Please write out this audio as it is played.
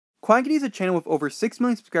Quackity is a channel with over 6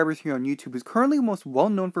 million subscribers here on YouTube who's currently most well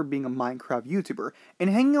known for being a Minecraft YouTuber and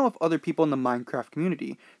hanging out with other people in the Minecraft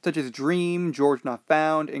community, such as Dream,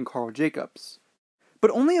 GeorgeNotFound, and Karl Jacobs.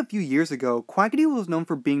 But only a few years ago, Quackity was known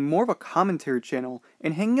for being more of a commentary channel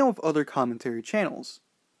and hanging out with other commentary channels,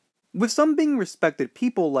 with some being respected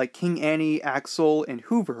people like King Annie, Aksually, and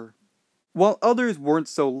Hooverr, while others weren't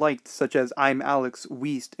so liked, such as I'm Alex,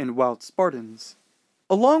 Weast, and Wildspartanz.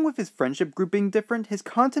 Along with his friendship group being different, his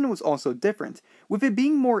content was also different, with it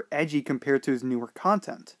being more edgy compared to his newer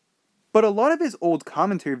content. But a lot of his old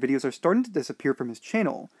commentary videos are starting to disappear from his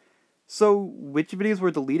channel. So, which videos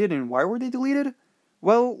were deleted and why were they deleted?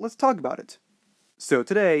 Well, let's talk about it. So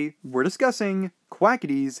today, we're discussing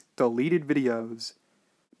Quackity's deleted videos.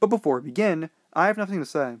 But before we begin, I have nothing to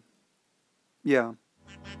say. Yeah,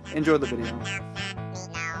 enjoy the video.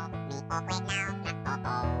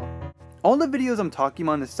 All the videos I'm talking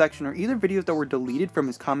about in this section are either videos that were deleted from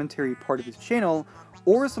his commentary part of his channel,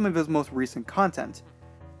 or some of his most recent content.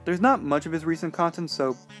 There's not much of his recent content,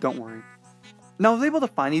 so don't worry. Now I was able to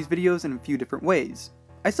find these videos in a few different ways.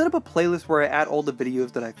 I set up a playlist where I add all the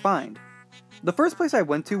videos that I find. The first place I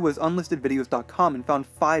went to was unlistedvideos.com and found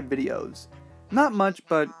 5 videos. Not much,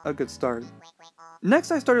 but a good start.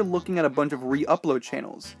 Next I started looking at a bunch of re-upload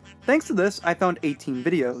channels. Thanks to this, I found 18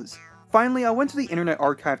 videos. Finally, I went to the Internet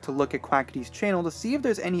Archive to look at Quackity's channel to see if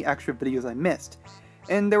there's any extra videos I missed.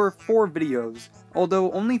 And there were 4 videos,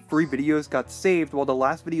 although only 3 videos got saved while the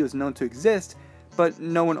last video is known to exist, but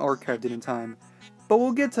no one archived it in time. But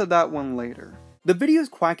we'll get to that one later. The videos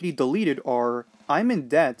Quackity deleted are I'm in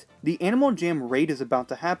Debt, the Animal Jam raid is about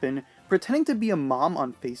to happen, Pretending to be a mom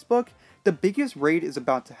on Facebook, the biggest raid is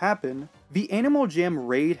about to happen, the Animal Jam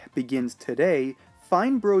raid begins today,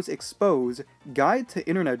 Fine Bros Expose, Guide to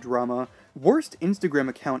Internet Drama, Worst Instagram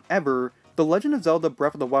Account Ever, The Legend of Zelda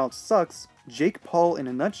Breath of the Wild Sucks, Jake Paul in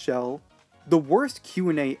a Nutshell, The Worst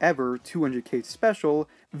Q&A Ever 200k Special,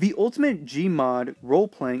 The Ultimate Gmod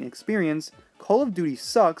Role-Playing Experience, Call of Duty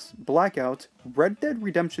Sucks, Blackout, Red Dead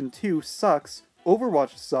Redemption 2 Sucks,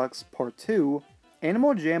 Overwatch Sucks Part 2,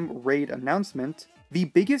 Animal Jam Raid Announcement, The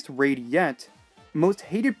Biggest Raid Yet, Most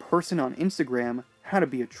Hated Person on Instagram, How to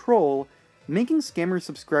Be a Troll, Making Scammers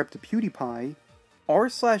Subscribe to PewDiePie,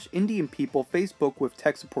 r/Indian People Facebook with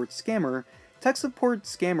Tech Support Scammer, Tech Support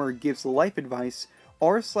Scammer gives life advice,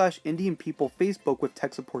 r/Indian People Facebook with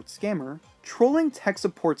Tech Support Scammer, Trolling Tech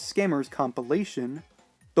Support Scammers compilation,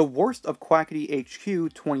 The Worst of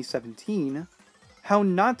QuackityHQ 2017, How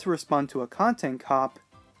Not to Respond to a Content Cop,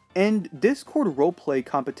 and Discord Roleplay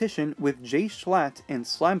Competition with Jay Schlatt and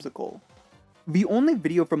Slimesicle. The only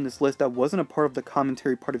video from this list that wasn't a part of the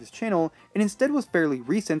commentary part of his channel, and instead was fairly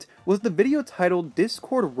recent, was the video titled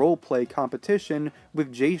Discord Roleplay Competition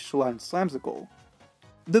with Jay Schlatt and Slimesicle.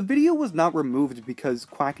 The video was not removed because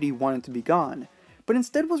Quackity wanted to be gone, but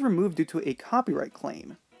instead was removed due to a copyright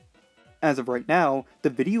claim. As of right now,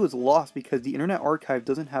 the video is lost because the Internet Archive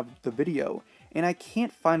doesn't have the video, and I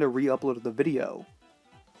can't find a re-upload of the video.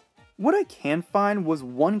 What I can find was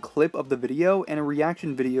one clip of the video and a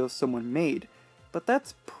reaction video someone made, but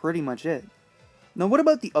that's pretty much it. Now what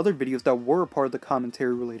about the other videos that were a part of the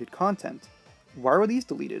commentary related content? Why were these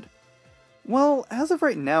deleted? Well, as of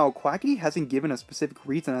right now, Quackity hasn't given a specific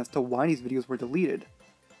reason as to why these videos were deleted.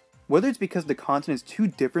 Whether it's because the content is too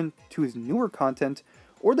different to his newer content,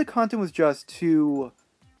 or the content was just too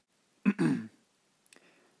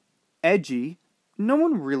edgy, no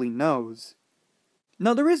one really knows.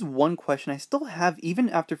 Now there is one question I still have even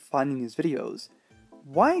after finding his videos.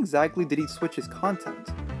 Why exactly did he switch his content?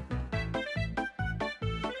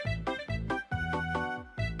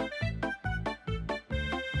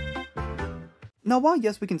 Now while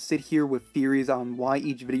yes we can sit here with theories on why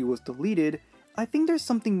each video was deleted, I think there's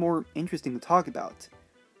something more interesting to talk about.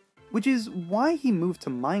 Which is why he moved to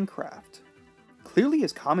Minecraft. Clearly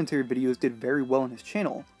his commentary videos did very well on his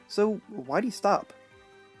channel, so why'd he stop?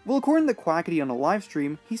 Well, according to Quackity on a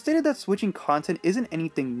livestream, he stated that switching content isn't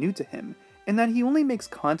anything new to him, and that he only makes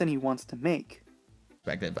content he wants to make.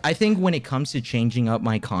 I think when it comes to changing up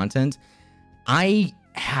my content, I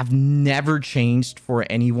have never changed for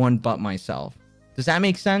anyone but myself. Does that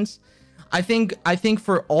make sense? I think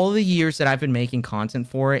for all the years that I've been making content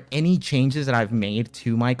for, any changes that I've made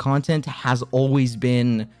to my content has always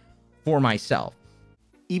been for myself.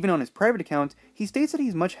 Even on his private account, he states that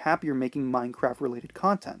he's much happier making Minecraft-related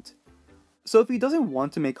content. So if he doesn't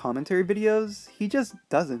want to make commentary videos, he just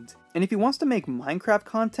doesn't. And if he wants to make Minecraft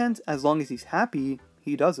content, as long as he's happy,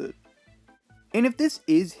 he does it. And if this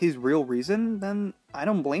is his real reason, then I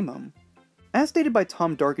don't blame him. As stated by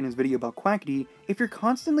Tom Dark in his video about Quackity, if you're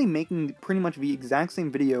constantly making pretty much the exact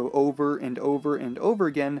same video over and over and over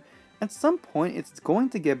again, at some point it's going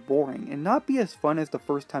to get boring and not be as fun as the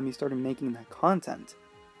first time you started making that content.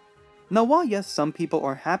 Now while yes, some people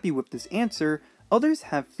are happy with this answer, others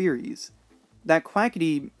have theories. That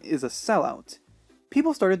Quackity is a sellout.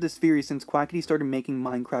 People started this theory since Quackity started making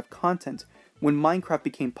Minecraft content, when Minecraft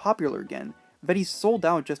became popular again, that he sold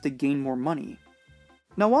out just to gain more money.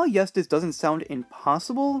 Now while yes, this doesn't sound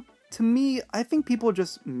impossible, to me, I think people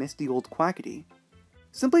just miss the old Quackity.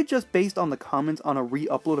 Simply just based on the comments on a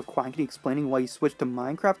re-upload of Quackity explaining why he switched to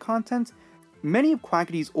Minecraft content, many of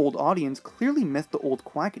Quackity's old audience clearly missed the old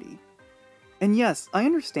Quackity. And yes, I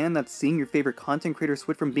understand that seeing your favorite content creator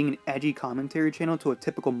switch from being an edgy commentary channel to a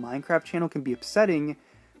typical Minecraft channel can be upsetting,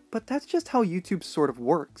 but that's just how YouTube sort of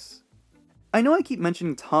works. I know I keep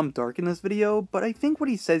mentioning Tom Dark in this video, but I think what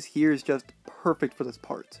he says here is just perfect for this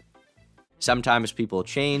part. Sometimes people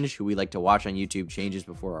change, who we like to watch on YouTube changes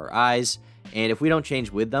before our eyes, and if we don't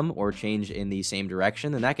change with them or change in the same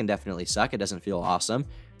direction, then that can definitely suck. It doesn't feel awesome.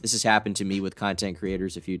 This has happened to me with content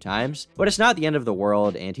creators a few times, but it's not the end of the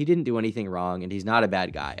world, and he didn't do anything wrong, and he's not a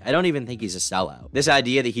bad guy. I don't even think he's a sellout. This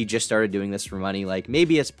idea that he just started doing this for money, like,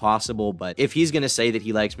 maybe it's possible, but if he's gonna say that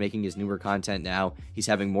he likes making his newer content now, he's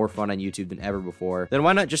having more fun on YouTube than ever before, then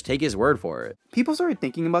why not just take his word for it? People started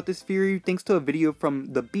thinking about this theory thanks to a video from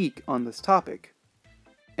The Beak on this topic.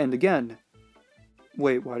 And again,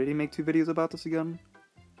 wait, why did he make 2 videos about this again?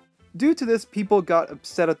 Due to this, people got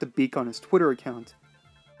upset at The Beak on his Twitter account.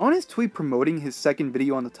 On his tweet promoting his second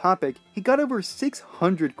video on the topic, he got over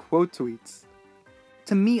 600 quote tweets.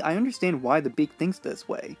 To me, I understand why The Beak thinks this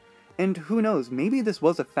way, and who knows, maybe this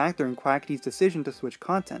was a factor in Quackity's decision to switch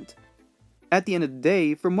content. At the end of the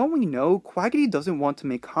day, from what we know, Quackity doesn't want to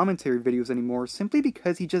make commentary videos anymore simply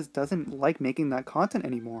because he just doesn't like making that content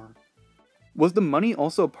anymore. Was the money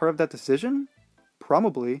also a part of that decision?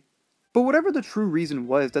 Probably. But whatever the true reason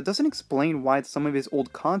was, that doesn't explain why some of his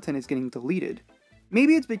old content is getting deleted.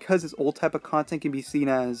 Maybe it's because his old type of content can be seen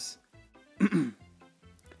as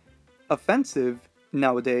offensive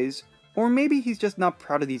nowadays, or maybe he's just not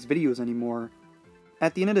proud of these videos anymore.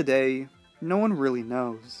 At the end of the day, no one really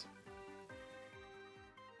knows.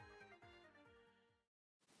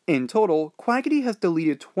 In total, Quackity has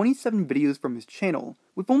deleted 27 videos from his channel,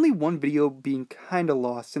 with only one video being kinda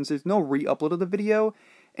lost since there's no re-upload of the video,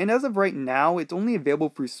 and as of right now, it's only available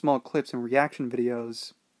through small clips and reaction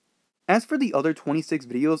videos. As for the other 26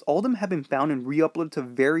 videos, all of them have been found and re-uploaded to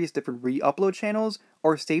various different re-upload channels,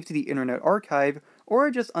 or saved to the Internet Archive, or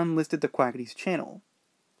are just unlisted to Quackity's channel.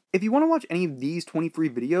 If you want to watch any of these 23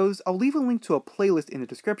 videos, I'll leave a link to a playlist in the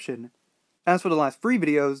description. As for the last 3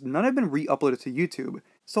 videos, none have been re-uploaded to YouTube,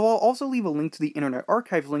 so I'll also leave a link to the Internet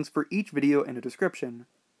Archive links for each video in the description.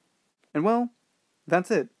 And well,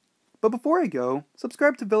 that's it. But before I go,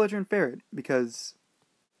 subscribe to Villager and Ferret, because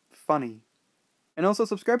funny. And also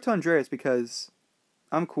subscribe to Andreas because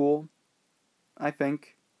I'm cool, I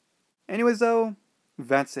think. Anyways though,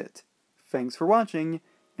 that's it. Thanks for watching,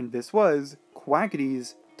 and this was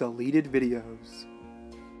Quackity's Deleted Videos.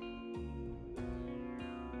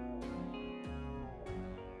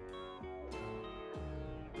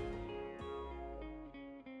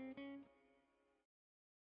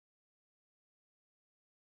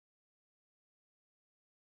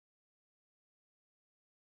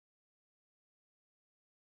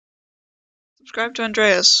 Subscribe to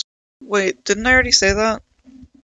Andreas. Wait, didn't I already say that?